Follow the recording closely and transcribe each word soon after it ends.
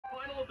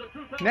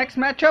Next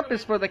matchup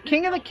is for the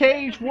King of the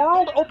Cage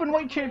World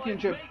Openweight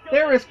Championship.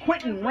 There is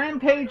Quinton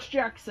Rampage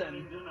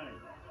Jackson.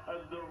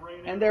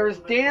 And there is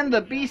Dan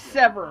the Beast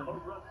Severn. A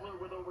wrestler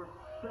with over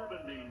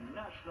 70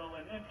 national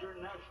and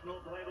international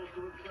titles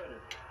to his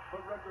credit. A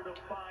record of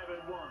 5-1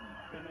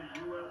 in the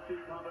UFC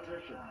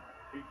competition.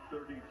 He's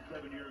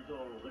 37 years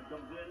old and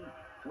comes in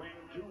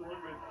weighing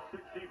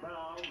 260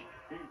 pounds.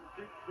 He's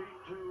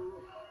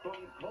 6'2" from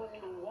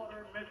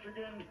Coldwater,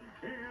 Michigan.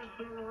 He is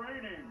the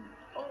reigning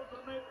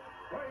Ultimate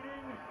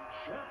Fighting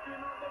Champion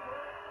of the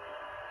world.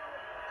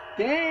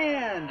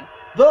 Dan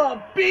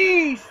the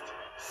Beast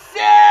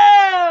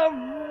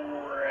Severn.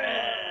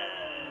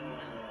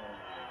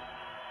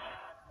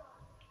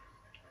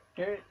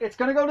 Here, it's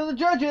going to go to the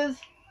judges.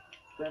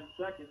 10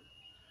 seconds.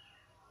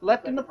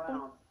 Left in the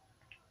front.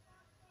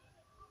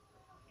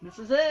 This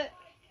is it.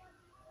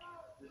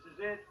 This is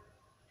it.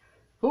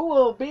 Who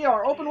will be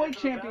our Openweight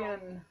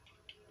champion?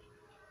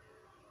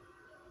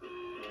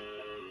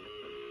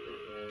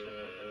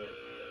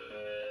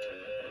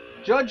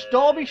 Judge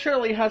Dalby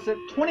Shirley has it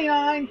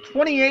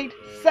 29-28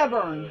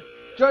 Severn.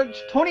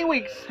 Judge Tony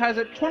Weeks has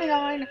it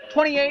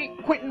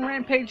 29-28 Quinton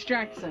Rampage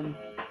Jackson.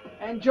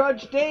 And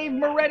Judge Dave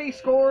Moretti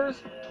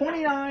scores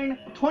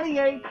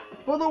 29-28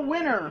 for the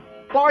winner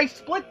by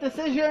split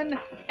decision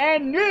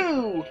and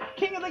new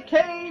King of the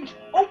Cage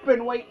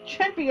Openweight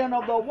Champion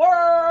of the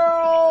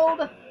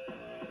World,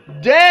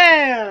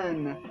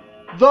 Dan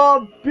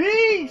the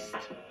Beast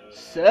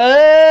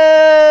Severn.